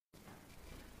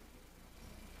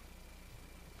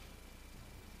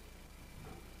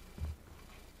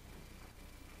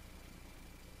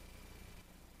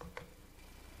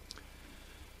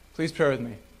Please pray with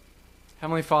me.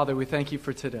 Heavenly Father, we thank you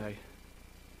for today.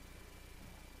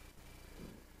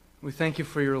 We thank you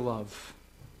for your love.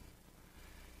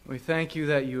 We thank you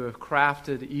that you have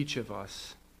crafted each of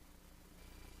us.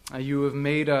 You have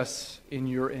made us in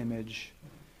your image.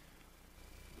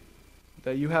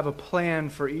 That you have a plan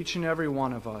for each and every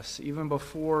one of us, even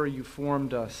before you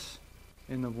formed us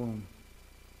in the womb.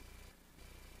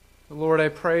 Lord, I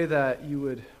pray that you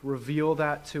would reveal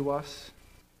that to us.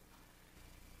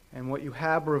 And what you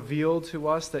have revealed to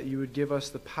us, that you would give us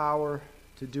the power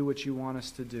to do what you want us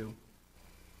to do.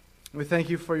 We thank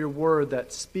you for your word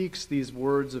that speaks these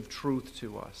words of truth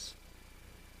to us,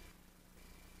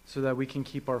 so that we can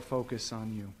keep our focus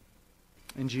on you.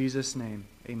 In Jesus' name,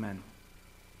 amen.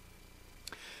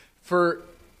 For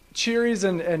Cheery's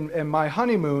and my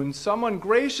honeymoon, someone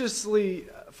graciously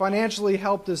financially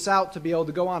helped us out to be able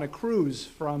to go on a cruise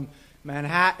from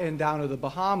Manhattan down to the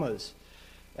Bahamas.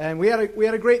 And we had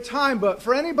a great time, but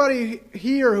for anybody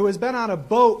here who has been on a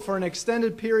boat for an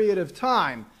extended period of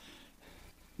time,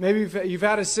 maybe you've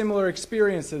had a similar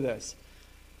experience to this.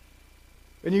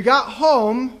 When you got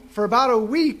home, for about a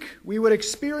week, we would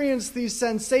experience these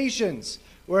sensations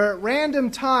where at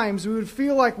random times we would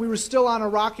feel like we were still on a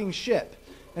rocking ship.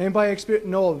 Anybody experience?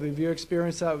 Noel, have you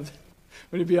experienced that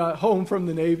when you'd be home from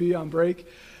the Navy on break?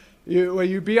 When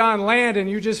you'd be on land and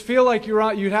you just feel like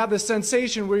you'd have this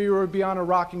sensation where you would be on a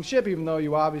rocking ship, even though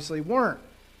you obviously weren't.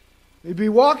 You'd be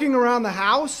walking around the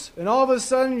house, and all of a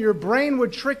sudden your brain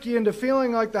would trick you into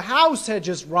feeling like the house had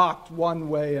just rocked one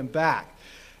way and back.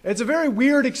 It's a very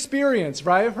weird experience,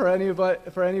 right, for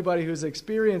anybody who's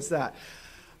experienced that.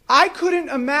 I couldn't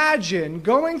imagine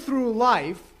going through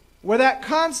life where that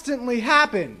constantly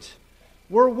happened,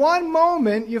 where one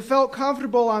moment you felt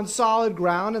comfortable on solid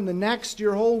ground, and the next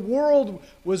your whole world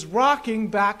was rocking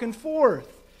back and forth.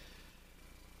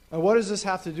 And what does this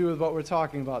have to do with what we're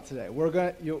talking about today?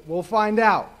 We'll find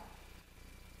out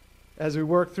as we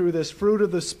work through this fruit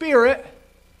of the Spirit,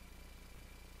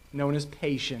 known as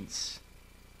patience.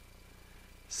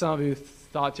 Some of you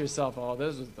thought to yourself, oh,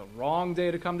 this was the wrong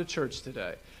day to come to church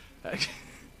today.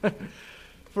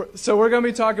 So we're going to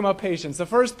be talking about patience. The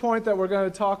first point that we're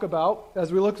going to talk about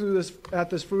as we look through at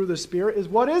this fruit of the Spirit is,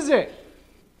 what is it?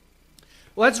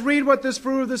 Let's read what this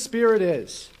fruit of the Spirit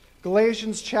is.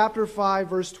 Galatians chapter 5,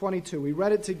 verse 22. We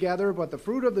read it together, but the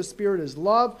fruit of the Spirit is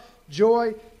love,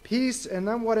 joy, peace, and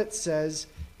then what it says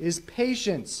is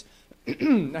patience.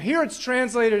 Now here it's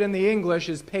translated in the English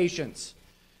as patience.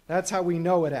 That's how we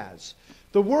know it as.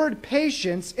 The word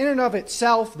patience, in and of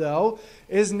itself, though,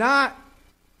 is not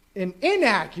an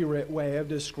inaccurate way of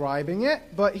describing it,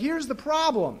 but here's the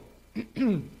problem.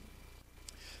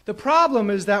 The problem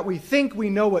is that we think we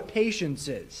know what patience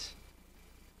is.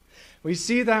 We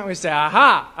see that and we say,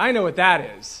 aha, I know what that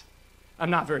is. I'm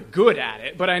not very good at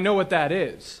it, but I know what that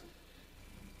is.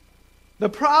 The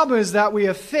problem is that we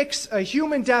affix a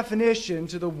human definition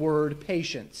to the word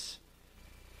patience.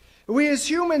 We as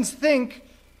humans think,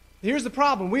 here's the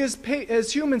problem, we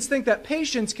as humans think that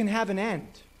patience can have an end.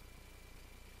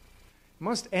 It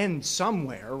must end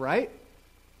somewhere, right?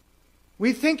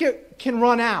 We think it can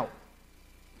run out.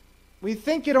 We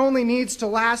think it only needs to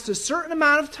last a certain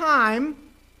amount of time.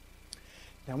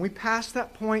 Then we pass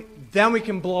that point, then we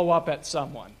can blow up at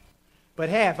someone. But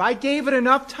hey, if I gave it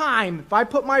enough time, if I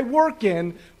put my work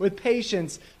in with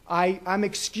patience, I'm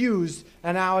excused,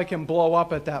 and now I can blow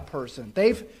up at that person.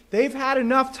 They've had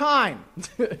enough time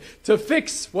to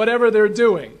fix whatever they're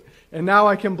doing, and now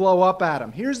I can blow up at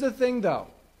them. Here's the thing, though.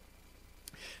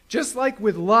 Just like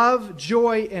with love,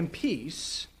 joy, and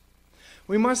peace,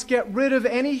 we must get rid of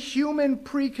any human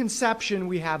preconception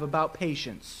we have about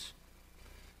patience.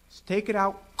 Just take it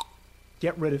out,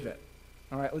 get rid of it.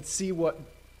 All right, let's see what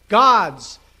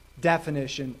God's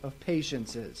definition of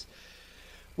patience is.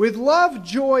 With love,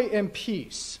 joy, and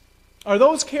peace, are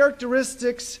those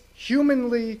characteristics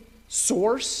humanly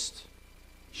sourced,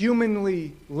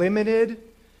 humanly limited,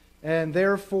 and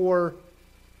therefore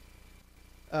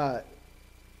have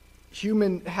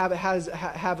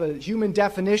a human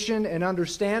definition and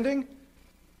understanding?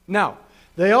 No.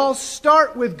 They all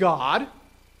start with God,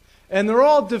 and they're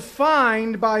all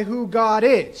defined by who God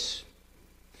is.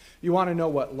 You want to know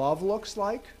what love looks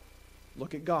like?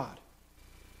 Look at God.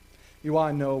 You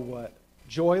want to know what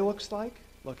joy looks like?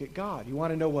 Look at God. You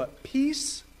want to know what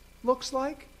peace looks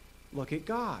like? Look at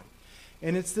God.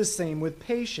 And it's the same with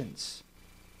patience.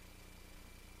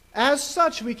 As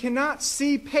such, we cannot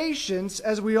see patience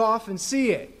as we often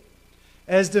see it,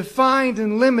 as defined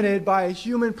and limited by a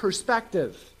human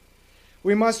perspective.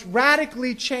 We must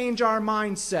radically change our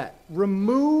mindset,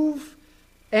 remove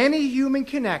any human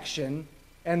connection,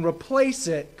 and replace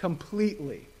it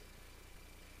completely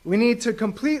We need to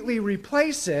completely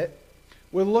replace it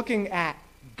with looking at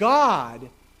God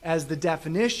as the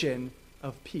definition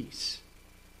of peace,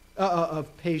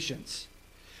 of patience.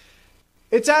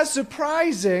 It's as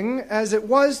surprising as it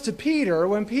was to Peter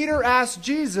when Peter asked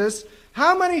Jesus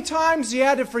how many times he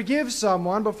had to forgive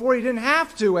someone before he didn't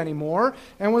have to anymore,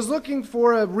 and was looking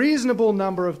for a reasonable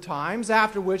number of times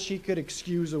after which he could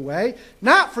excuse away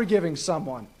not forgiving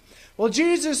someone. Well,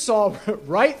 Jesus saw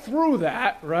right through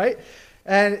that, right?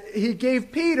 And he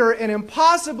gave Peter an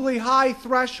impossibly high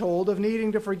threshold of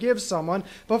needing to forgive someone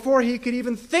before he could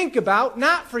even think about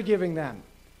not forgiving them.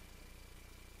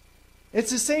 It's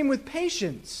the same with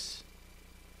patience.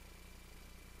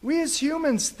 We as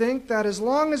humans think that as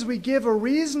long as we give a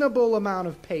reasonable amount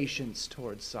of patience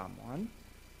towards someone,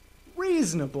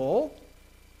 reasonable,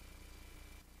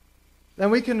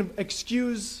 then we can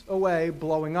excuse away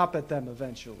blowing up at them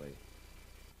eventually.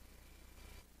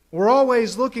 We're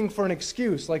always looking for an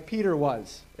excuse, like Peter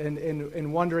was,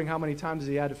 in wondering how many times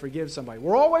he had to forgive somebody.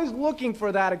 We're always looking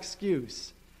for that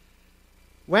excuse.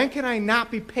 When can I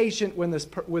not be patient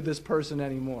with this person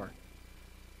anymore?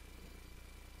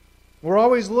 We're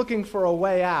always looking for a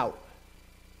way out.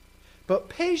 But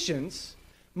patience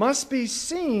must be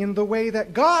seen the way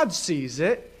that God sees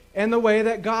it and the way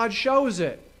that God shows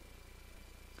it.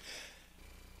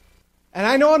 And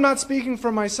I know I'm not speaking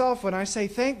for myself when I say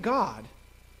thank God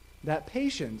that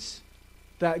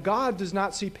God does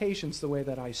not see patience the way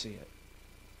that I see it.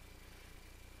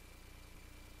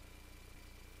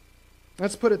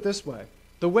 Let's put it this way.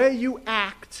 The way you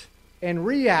act and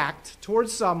react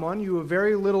towards someone you have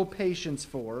very little patience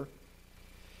for,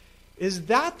 is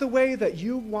that the way that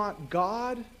you want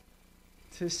God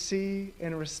to see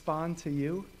and respond to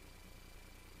you?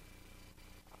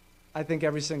 I think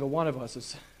every single one of us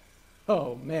is,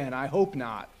 oh man, I hope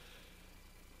not.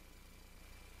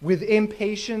 With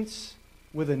impatience,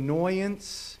 with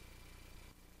annoyance,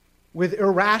 with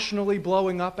irrationally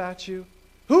blowing up at you.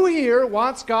 Who here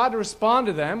wants God to respond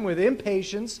to them with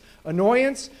impatience,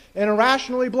 annoyance, and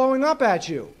irrationally blowing up at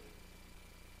you?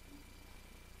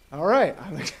 All right,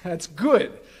 that's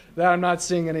good that I'm not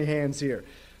seeing any hands here.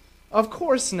 Of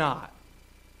course not.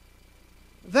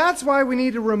 That's why we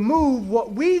need to remove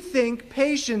what we think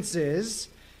patience is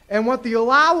and what the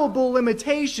allowable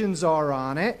limitations are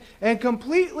on it and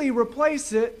completely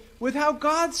replace it with how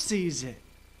God sees it.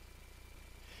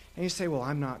 And you say, well,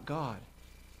 I'm not God.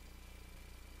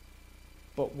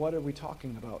 But what are we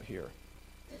talking about here?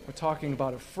 We're talking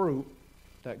about a fruit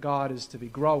that God is to be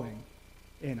growing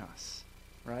in us,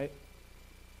 right?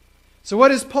 So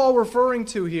what is Paul referring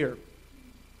to here?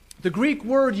 The Greek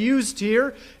word used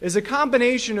here is a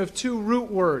combination of two root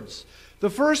words. The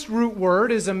first root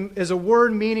word is a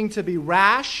word meaning to be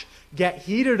rash, get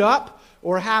heated up,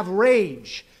 or have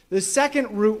rage. The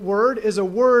second root word is a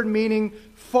word meaning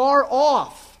far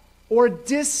off or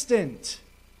distant.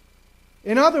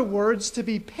 In other words, to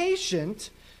be patient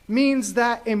means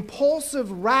that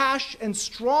impulsive, rash, and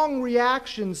strong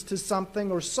reactions to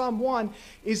something or someone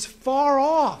is far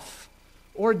off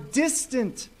or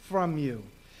distant from you.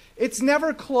 It's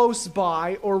never close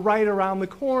by or right around the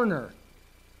corner.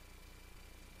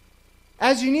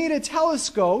 As you need a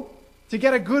telescope to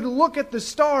get a good look at the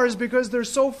stars because they're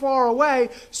so far away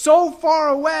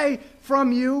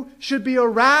from you should be a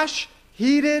rash,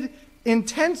 heated,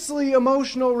 intensely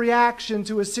emotional reaction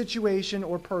to a situation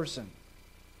or person.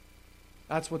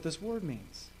 That's what this word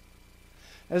means.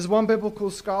 As one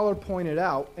biblical scholar pointed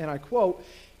out, and I quote,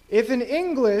 if in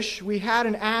English we had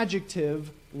an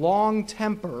adjective,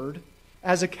 long-tempered,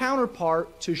 as a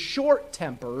counterpart to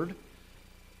short-tempered,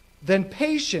 then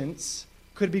patience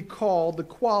could be called the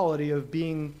quality of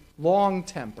being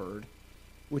long-tempered,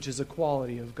 which is a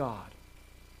quality of God.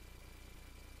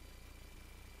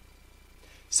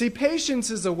 See,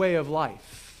 patience is a way of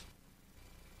life.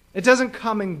 It doesn't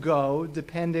come and go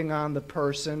depending on the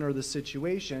person or the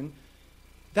situation.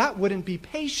 That wouldn't be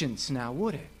patience now,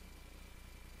 would it?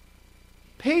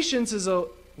 Patience is a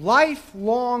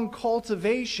lifelong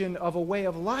cultivation of a way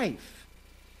of life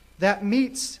that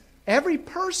meets every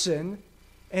person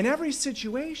and every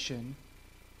situation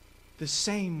the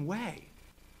same way.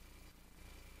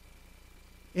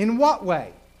 In what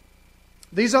way?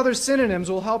 These other synonyms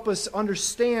will help us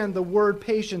understand the word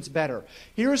patience better.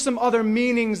 Here are some other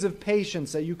meanings of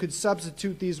patience that you could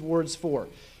substitute these words for.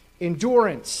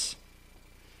 Endurance,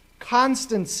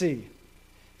 constancy,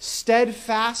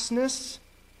 steadfastness,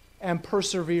 and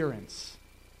perseverance.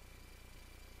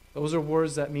 Those are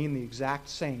words that mean the exact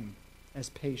same as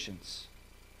patience.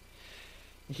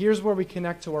 Here's where we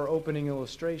connect to our opening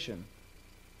illustration.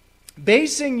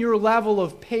 Basing your level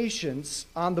of patience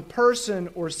on the person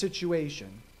or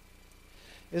situation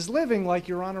is living like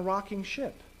you're on a rocking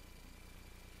ship,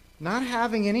 not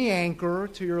having any anchor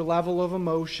to your level of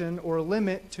emotion or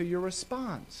limit to your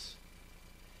response.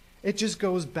 It just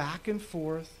goes back and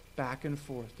forth,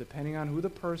 depending on who the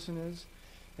person is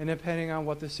and depending on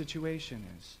what the situation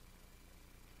is.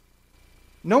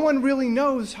 No one really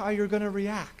knows how you're going to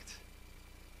react.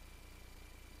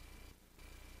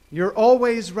 You're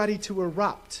always ready to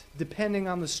erupt, depending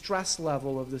on the stress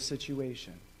level of the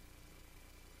situation.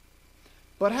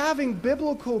 But having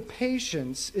biblical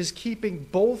patience is keeping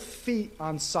both feet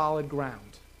on solid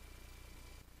ground.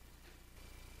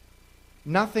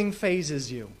 Nothing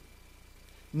phases you.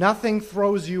 Nothing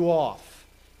throws you off.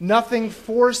 Nothing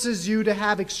forces you to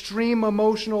have extreme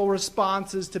emotional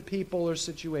responses to people or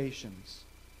situations.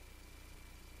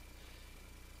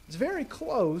 It's very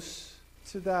close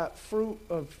to that fruit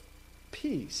of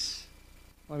peace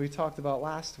that we talked about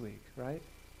last week, right?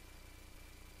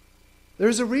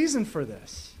 There's a reason for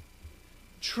this.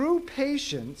 True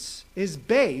patience is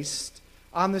based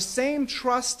on the same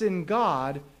trust in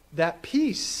God that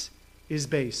peace is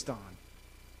based on.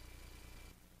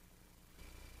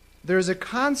 There's a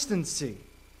constancy,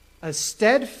 a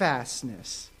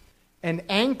steadfastness, an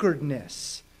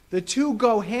anchoredness. The two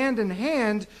go hand in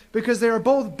hand because they are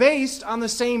both based on the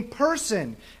same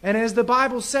person. And as the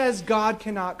Bible says, God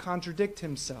cannot contradict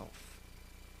himself.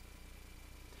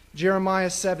 Jeremiah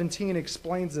 17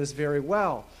 explains this very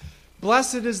well.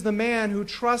 Blessed is the man who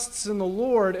trusts in the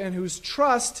Lord and whose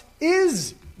trust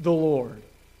is the Lord.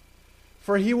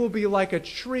 For he will be like a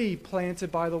tree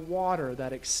planted by the water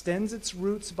that extends its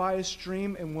roots by a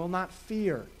stream and will not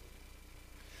fear,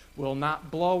 will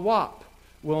not blow up,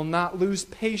 will not lose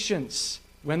patience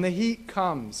when the heat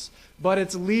comes, but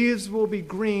its leaves will be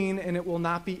green and it will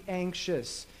not be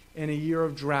anxious in a year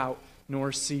of drought,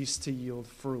 nor cease to yield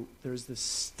fruit. There's this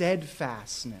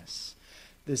steadfastness,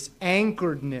 this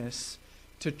anchoredness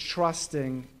to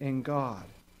trusting in God.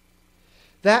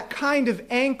 That kind of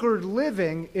anchored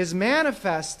living is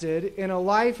manifested in a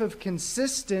life of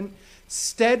consistent,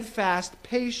 steadfast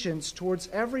patience towards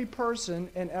every person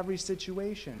and every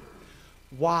situation.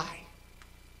 Why?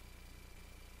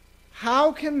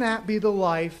 How can that be the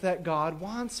life that God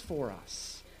wants for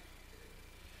us?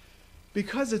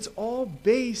 Because it's all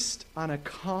based on a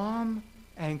calm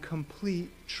and complete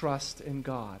trust in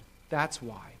God. That's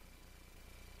why.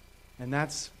 And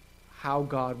that's how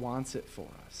God wants it for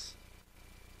us.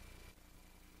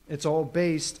 It's all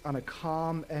based on a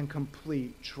calm and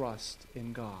complete trust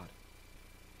in God.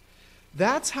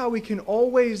 That's how we can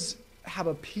always have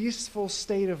a peaceful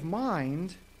state of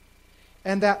mind,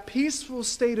 and that peaceful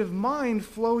state of mind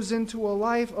flows into a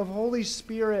life of Holy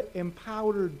Spirit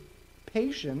empowered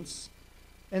patience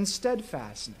and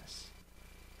steadfastness.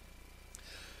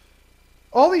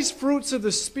 All these fruits of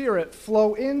the Spirit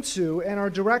flow into and are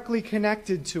directly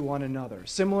connected to one another,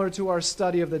 similar to our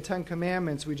study of the Ten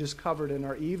Commandments we just covered in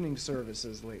our evening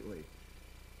services lately.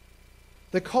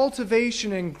 The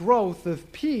cultivation and growth of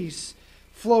peace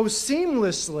flows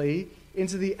seamlessly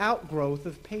into the outgrowth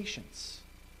of patience.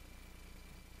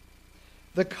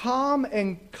 The calm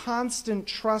and constant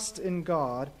trust in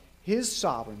God, His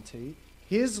sovereignty,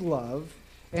 His love,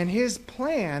 and His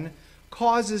plan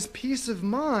causes peace of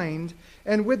mind,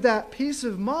 and with that peace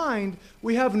of mind,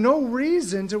 we have no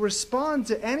reason to respond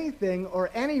to anything or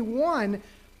anyone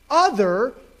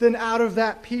other than out of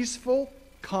that peaceful,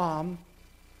 calm,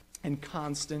 and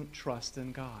constant trust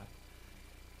in God.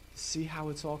 See how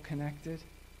it's all connected?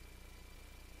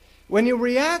 When you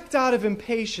react out of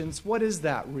impatience, what is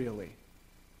that really?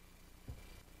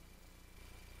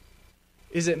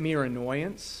 Is it mere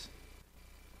annoyance?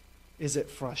 Is it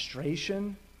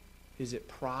frustration? Is it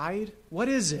pride? What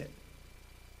is it?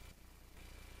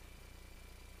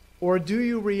 Or do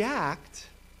you react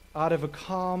out of a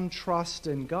calm trust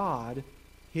in God,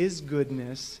 His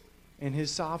goodness, and His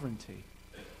sovereignty?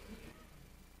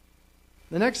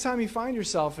 The next time you find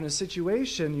yourself in a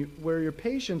situation where your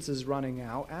patience is running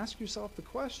out, ask yourself the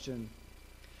question,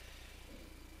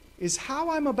 is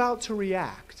how I'm about to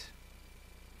react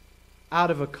out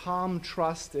of a calm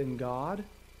trust in God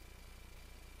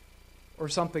or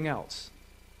something else?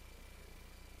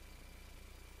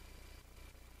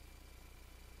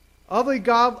 Other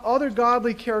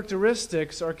godly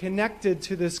characteristics are connected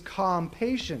to this calm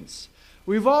patience.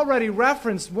 We've already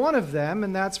referenced one of them,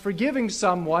 and that's forgiving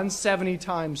someone 70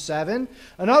 times 7.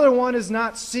 Another one is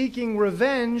not seeking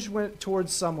revenge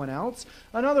towards someone else.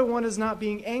 Another one is not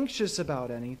being anxious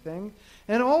about anything.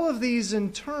 And all of these,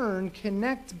 in turn,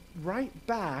 connect right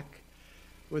back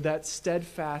with that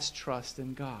steadfast trust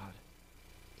in God.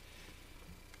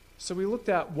 So we looked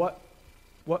at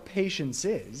what patience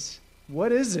is.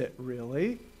 What is it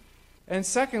really? And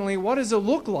secondly, what does it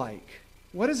look like?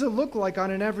 What does it look like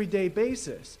on an everyday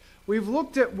basis? We've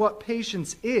looked at what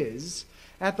patience is.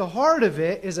 At the heart of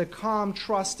it is a calm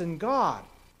trust in God.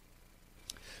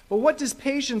 But what does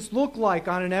patience look like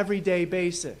on an everyday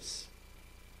basis?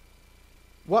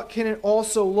 What can it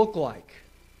also look like?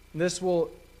 This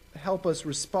will help us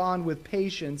respond with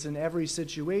patience in every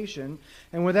situation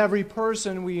and with every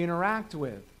person we interact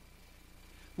with.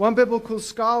 One biblical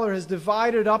scholar has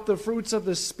divided up the fruits of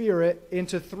the Spirit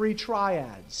into 3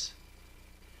 triads.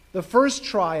 The first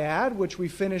triad, which we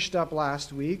finished up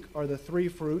last week, are the 3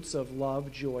 fruits of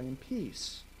love, joy, and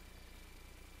peace.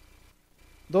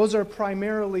 Those are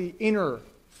primarily inner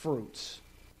fruits.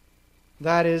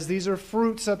 That is, these are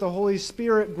fruits that the Holy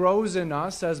Spirit grows in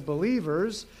us as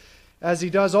believers, as He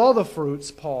does all the fruits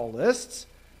Paul lists.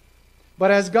 But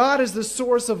as God is the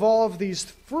source of all of these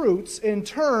fruits, in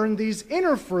turn, these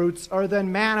inner fruits are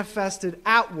then manifested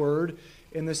outward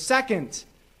in the second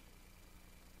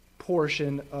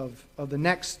portion of the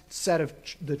next set of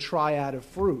the triad of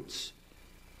fruits.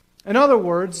 In other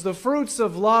words, the fruits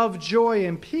of love, joy,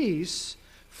 and peace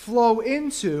flow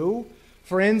into,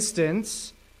 for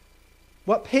instance,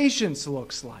 what patience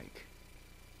looks like.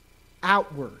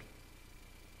 Outward.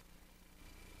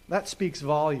 That speaks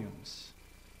volumes.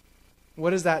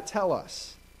 What does that tell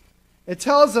us? It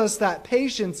tells us that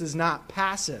patience is not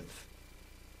passive,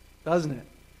 doesn't it?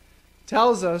 It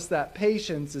tells us that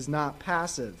patience is not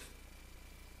passive.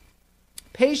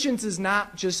 Patience is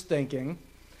not just thinking,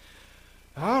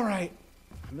 all right,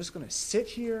 I'm just going to sit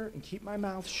here and keep my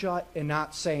mouth shut and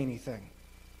not say anything.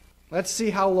 Let's see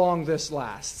how long this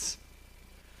lasts.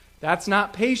 That's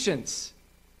not patience,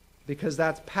 because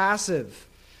that's passive.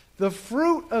 The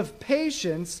fruit of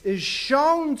patience is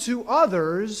shown to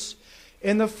others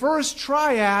in the first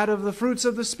triad of the fruits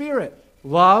of the Spirit: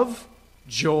 love,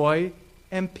 joy,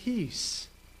 and peace.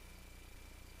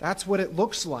 That's what it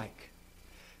looks like.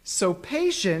 So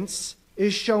patience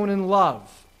is shown in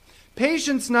love.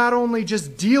 Patience not only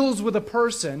just deals with a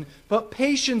person, but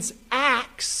patience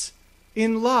acts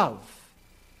in love.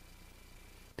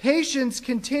 Patience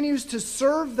continues to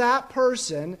serve that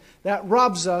person that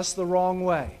rubs us the wrong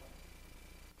way.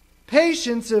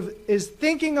 Patience is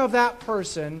thinking of that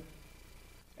person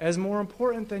as more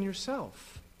important than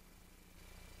yourself.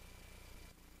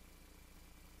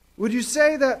 Would you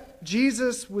say that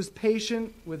Jesus was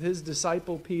patient with his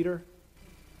disciple Peter?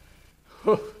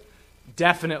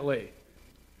 Definitely.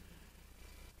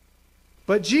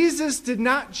 But Jesus did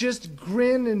not just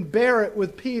grin and bear it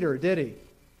with Peter, did he?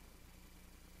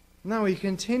 No, he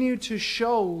continued to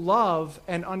show love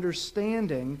and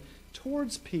understanding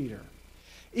towards Peter.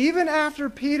 Even after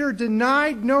Peter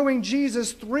denied knowing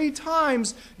Jesus 3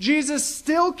 times, Jesus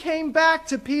still came back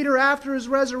to Peter after his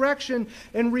resurrection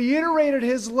and reiterated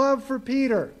his love for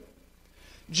Peter.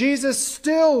 Jesus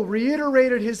still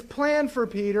reiterated his plan for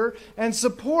Peter and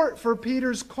support for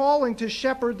Peter's calling to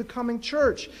shepherd the coming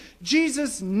church.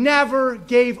 Jesus never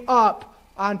gave up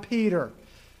on Peter.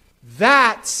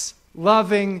 That's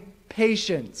loving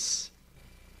patience.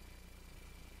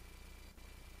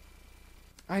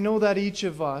 I know that each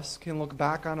of us can look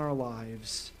back on our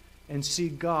lives and see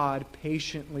God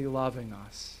patiently loving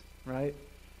us, right?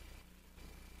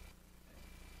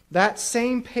 That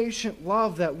same patient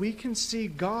love that we can see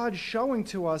God showing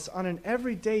to us on an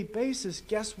everyday basis,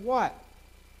 guess what?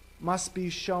 Must be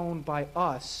shown by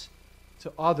us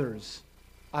to others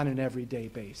on an everyday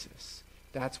basis.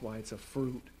 That's why it's a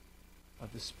fruit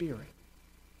of the Spirit.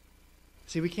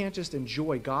 See, we can't just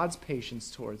enjoy God's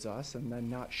patience towards us and then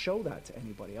not show that to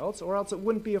anybody else, or else it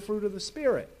wouldn't be a fruit of the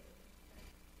Spirit.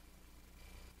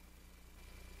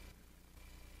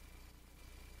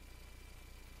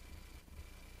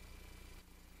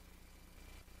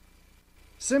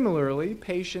 Similarly,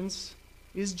 patience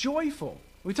is joyful.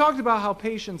 We talked about how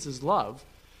patience is love.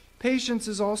 Patience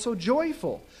is also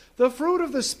joyful. The fruit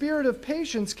of the spirit of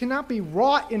patience cannot be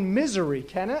wrought in misery,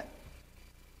 can it?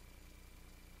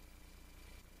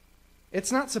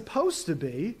 It's not supposed to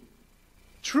be.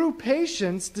 True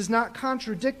patience does not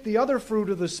contradict the other fruit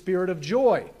of the spirit of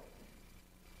joy.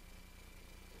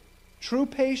 True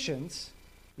patience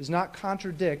does not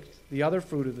contradict the other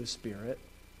fruit of the spirit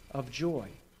of joy.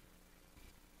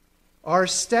 Our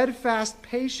steadfast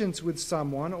patience with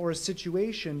someone or a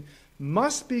situation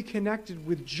must be connected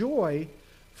with joy,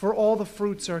 for all the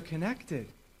fruits are connected.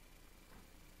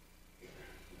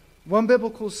 One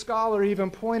biblical scholar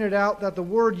even pointed out that the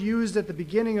word used at the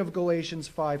beginning of Galatians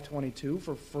 5:22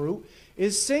 for fruit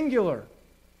is singular.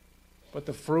 But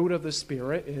the fruit of the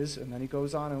Spirit is, and then he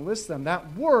goes on and lists them,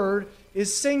 that word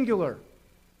is singular.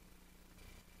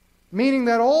 Meaning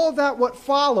that all of that what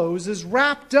follows is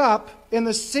wrapped up in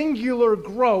the singular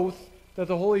growth that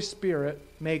the Holy Spirit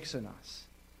makes in us.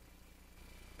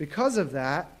 Because of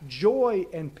that, joy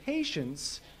and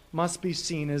patience must be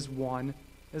seen as one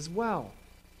as well.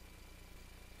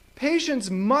 Patience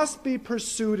must be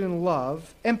pursued in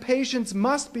love, and patience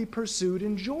must be pursued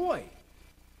in joy.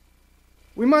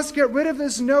 We must get rid of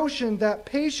this notion that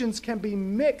patience can be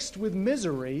mixed with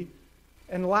misery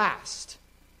and last.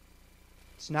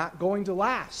 It's not going to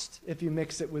last if you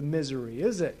mix it with misery,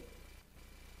 is it?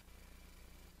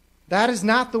 That is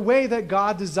not the way that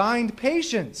God designed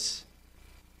patience.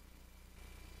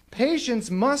 Patience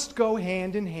must go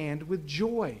hand in hand with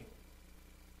joy.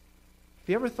 Have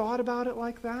you ever thought about it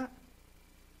like that?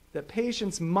 That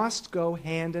patience must go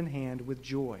hand in hand with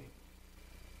joy.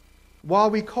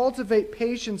 While we cultivate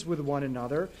patience with one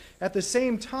another, at the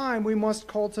same time we must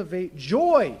cultivate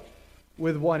joy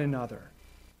with one another.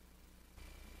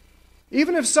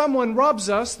 Even if someone rubs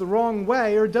us the wrong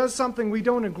way or does something we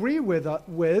don't agree with,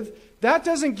 that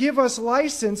doesn't give us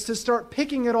license to start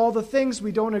picking at all the things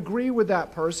we don't agree with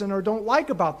that person or don't like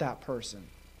about that person.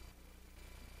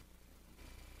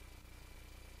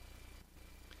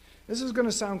 This is going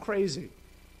to sound crazy,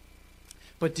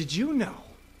 but did you know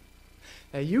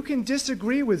that you can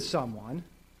disagree with someone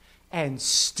and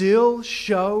still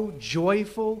show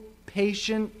joyful,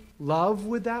 patient love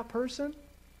with that person?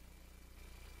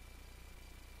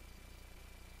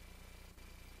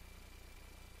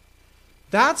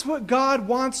 That's what God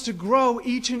wants to grow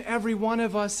each and every one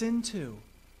of us into.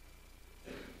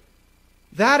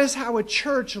 That is how a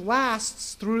church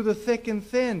lasts through the thick and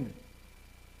thin.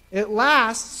 It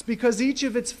lasts because each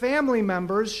of its family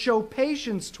members show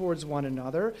patience towards one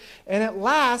another, and it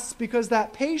lasts because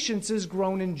that patience is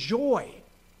grown in joy.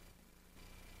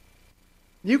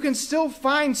 You can still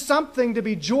find something to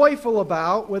be joyful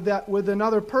about with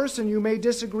another person you may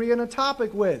disagree on a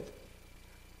topic with.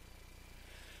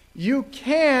 You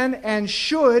can and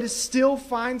should still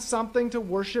find something to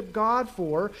worship God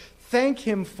for, thank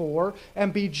Him for,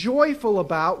 and be joyful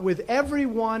about with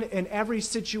everyone in every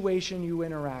situation you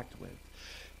interact with.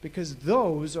 Because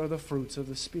those are the fruits of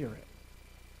the Spirit.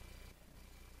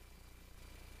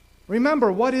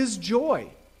 Remember, what is joy?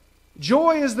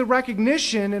 Joy is the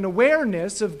recognition and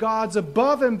awareness of God's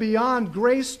above and beyond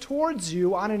grace towards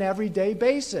you on an everyday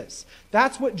basis.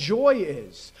 That's what joy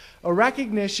is. A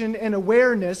recognition and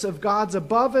awareness of God's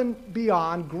above and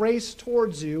beyond grace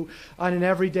towards you on an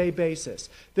everyday basis.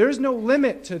 There's no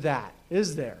limit to that,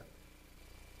 is there?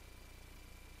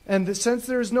 And since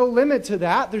there's no limit to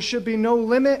that, there should be no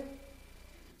limit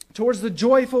towards the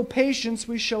joyful patience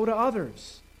we show to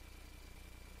others.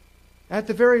 At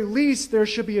the very least, there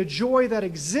should be a joy that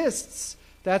exists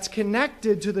that's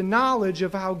connected to the knowledge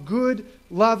of how good,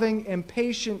 loving, and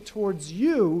patient towards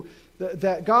you,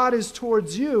 that God is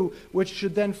towards you, which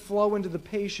should then flow into the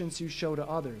patience you show to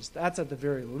others. That's at the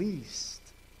very least.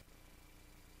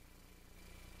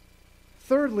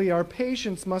 Thirdly, our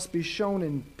patience must be shown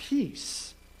in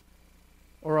peace,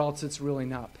 or else it's really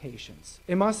not patience.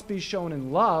 It must be shown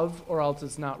in love, or else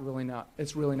it's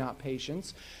really not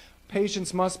patience.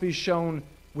 Patience must be shown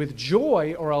with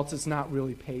joy, or else it's not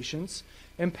really patience.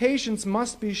 And patience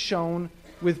must be shown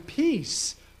with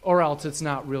peace, or else it's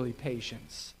not really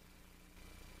patience.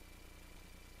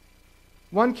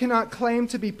 One cannot claim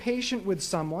to be patient with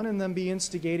someone and then be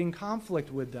instigating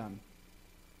conflict with them.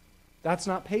 That's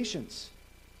not patience.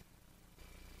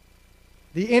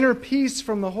 The inner peace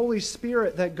from the Holy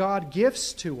Spirit that God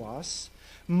gifts to us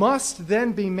must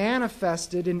then be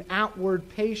manifested in outward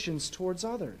patience towards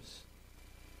others.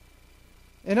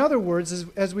 In other words,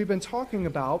 as we've been talking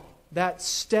about, that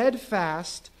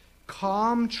steadfast,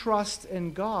 calm trust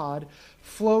in God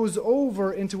flows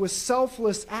over into a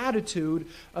selfless attitude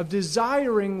of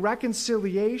desiring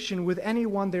reconciliation with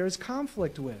anyone there is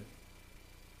conflict with.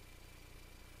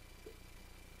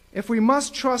 If we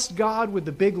must trust God with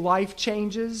the big life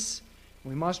changes,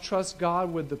 we must trust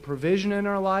God with the provision in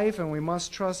our life, and we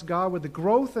must trust God with the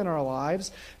growth in our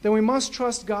lives, then we must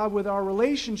trust God with our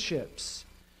relationships.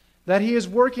 That He is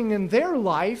working in their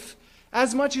life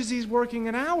as much as He's working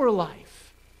in our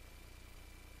life.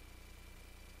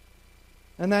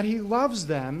 And that He loves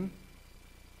them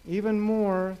even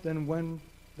more than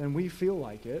we feel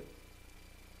like it.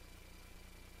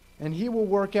 And He will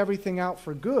work everything out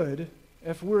for good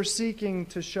if we're seeking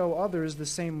to show others the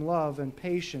same love and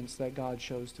patience that God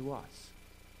shows to us.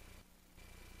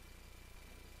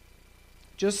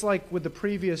 Just like with the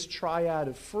previous triad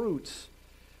of fruits,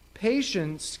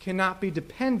 patience cannot be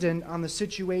dependent on the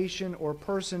situation or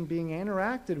person being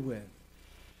interacted with.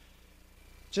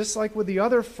 Just like with the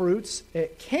other fruits,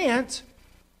 it can't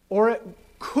or it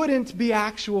couldn't be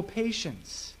actual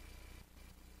patience.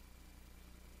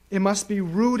 It must be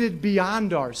rooted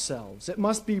beyond ourselves. It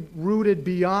must be rooted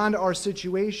beyond our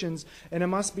situations, and it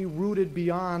must be rooted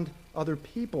beyond other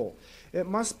people. It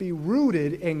must be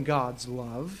rooted in God's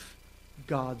love,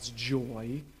 God's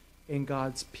joy, and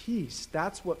God's peace.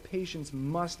 That's what patience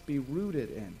must be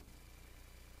rooted in.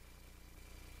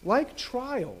 Like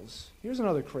trials, here's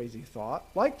another crazy thought.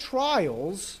 Like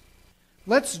trials,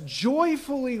 let's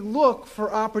joyfully look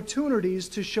for opportunities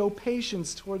to show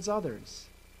patience towards others.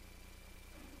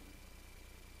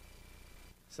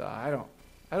 So I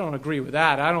don't agree with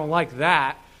that. I don't like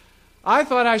that. I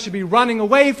thought I should be running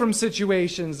away from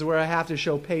situations where I have to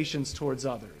show patience towards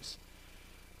others.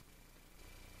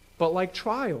 But like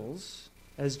trials,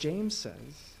 as James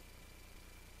says,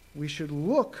 we should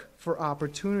look for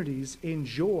opportunities in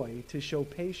joy to show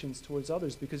patience towards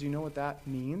others, because you know what that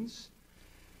means?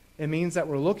 It means that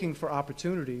we're looking for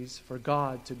opportunities for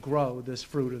God to grow this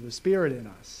fruit of the Spirit in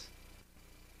us.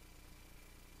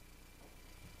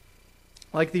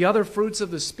 Like the other fruits of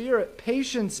the Spirit,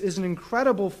 patience is an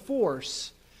incredible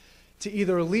force to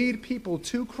either lead people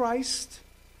to Christ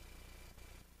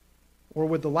or,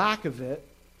 with the lack of it,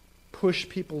 push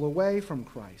people away from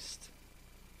Christ.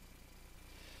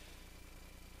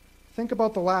 Think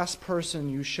about the last person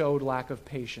you showed lack of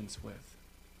patience with.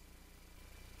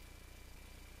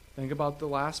 Think about the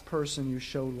last person you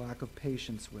showed lack of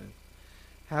patience with.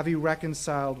 Have you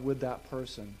reconciled with that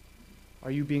person?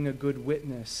 Are you being a good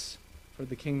witness for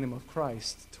the kingdom of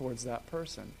Christ towards that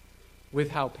person,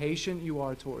 with how patient you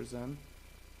are towards them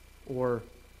or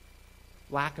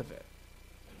lack of it?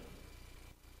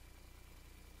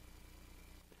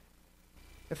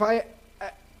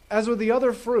 As with the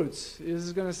other fruits, this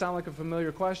is going to sound like a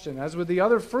familiar question. As with the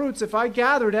other fruits, if I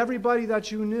gathered everybody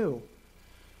that you knew,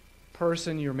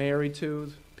 person you're married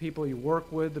to, people you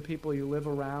work with, the people you live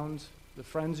around, the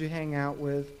friends you hang out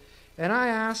with, and I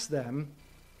asked them,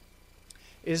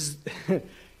 is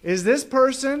this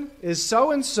person, is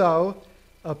so-and-so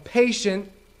a patient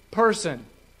person?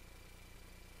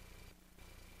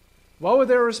 What would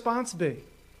their response be?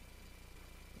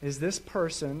 Is this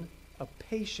person a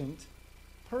patient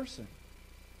person?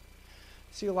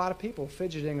 I see a lot of people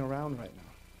fidgeting around right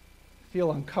now.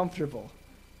 Feel uncomfortable.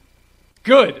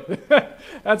 Good.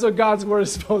 That's what God's Word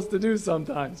is supposed to do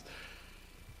sometimes.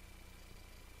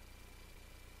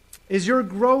 Is your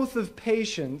growth of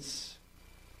patience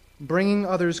bringing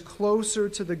others closer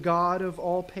to the God of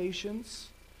all patience?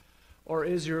 Or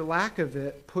is your lack of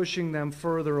it pushing them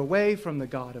further away from the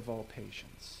God of all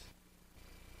patience?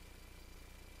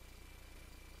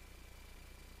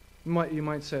 You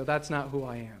might say, well, that's not who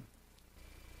I am.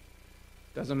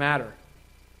 Doesn't matter.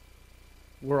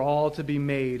 We're all to be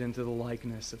made into the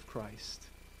likeness of Christ.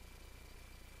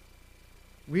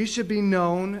 We should be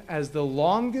known as the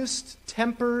longest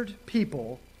tempered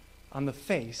people on the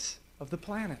face of the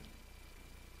planet.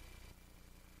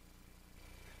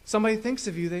 Somebody thinks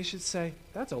of you, they should say,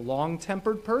 that's a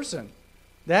long-tempered person.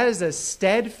 That is a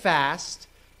steadfast,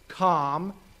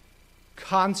 calm,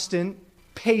 constant,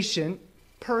 patient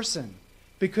person,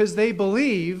 because they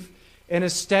believe in a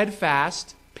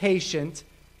steadfast, patient,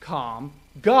 calm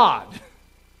God.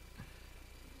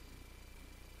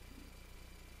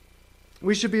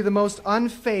 We should be the most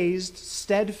unfazed,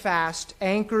 steadfast,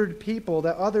 anchored people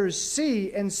that others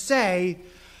see and say,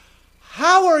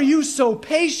 how are you so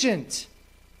patient?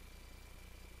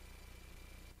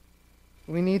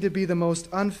 We need to be the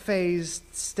most unfazed,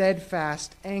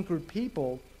 steadfast, anchored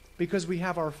people because we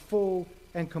have our full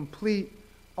and complete,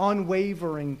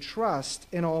 unwavering trust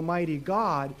in Almighty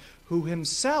God, who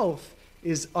Himself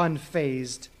is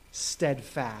unfazed,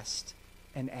 steadfast,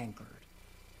 and anchored.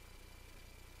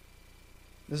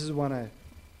 This is what I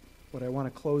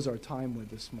want to close our time with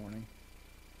this morning.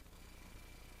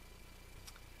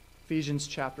 Ephesians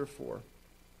chapter 4.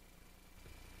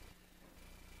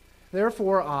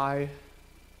 Therefore I,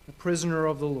 the prisoner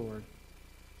of the Lord,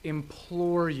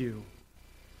 implore you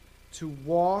to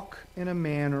walk in a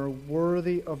manner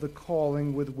worthy of the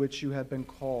calling with which you have been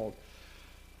called.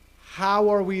 How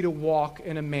are we to walk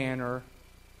in a manner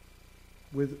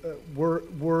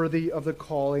worthy of the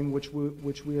calling which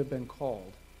we have been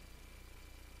called?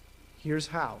 Here's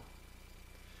how.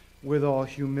 With all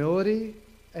humility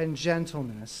and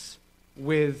gentleness,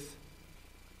 with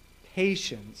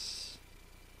patience,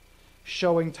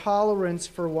 showing tolerance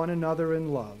for one another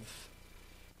in love,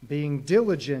 being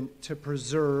diligent to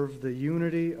preserve the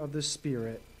unity of the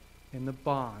Spirit in the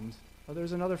bond. Oh,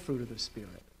 there's another fruit of the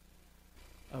Spirit,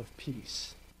 of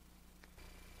peace.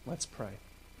 Let's pray.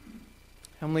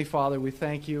 Heavenly Father, we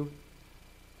thank you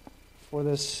for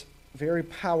this very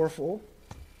powerful,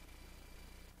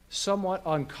 somewhat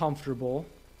uncomfortable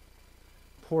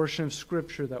portion of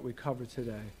Scripture that we cover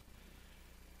today.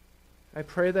 I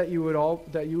pray that you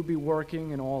would be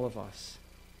working in all of us.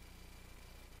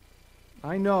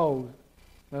 I know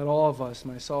that all of us,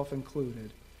 myself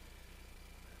included,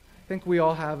 I think we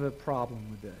all have a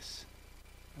problem with this.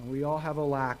 And we all have a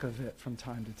lack of it from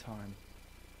time to time.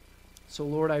 So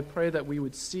Lord, I pray that we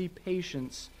would see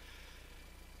patience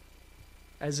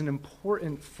as an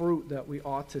important fruit that we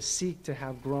ought to seek to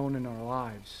have grown in our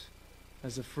lives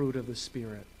as a fruit of the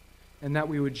Spirit. And that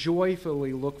we would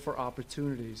joyfully look for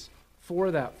opportunities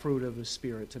for that fruit of the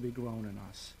Spirit to be grown in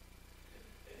us.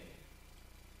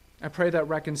 I pray that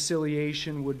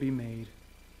reconciliation would be made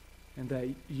and that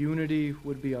unity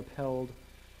would be upheld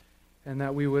and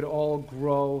that we would all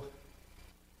grow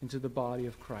into the body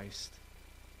of Christ.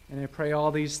 And I pray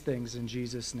all these things in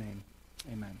Jesus' name.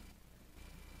 Amen.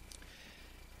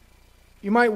 You might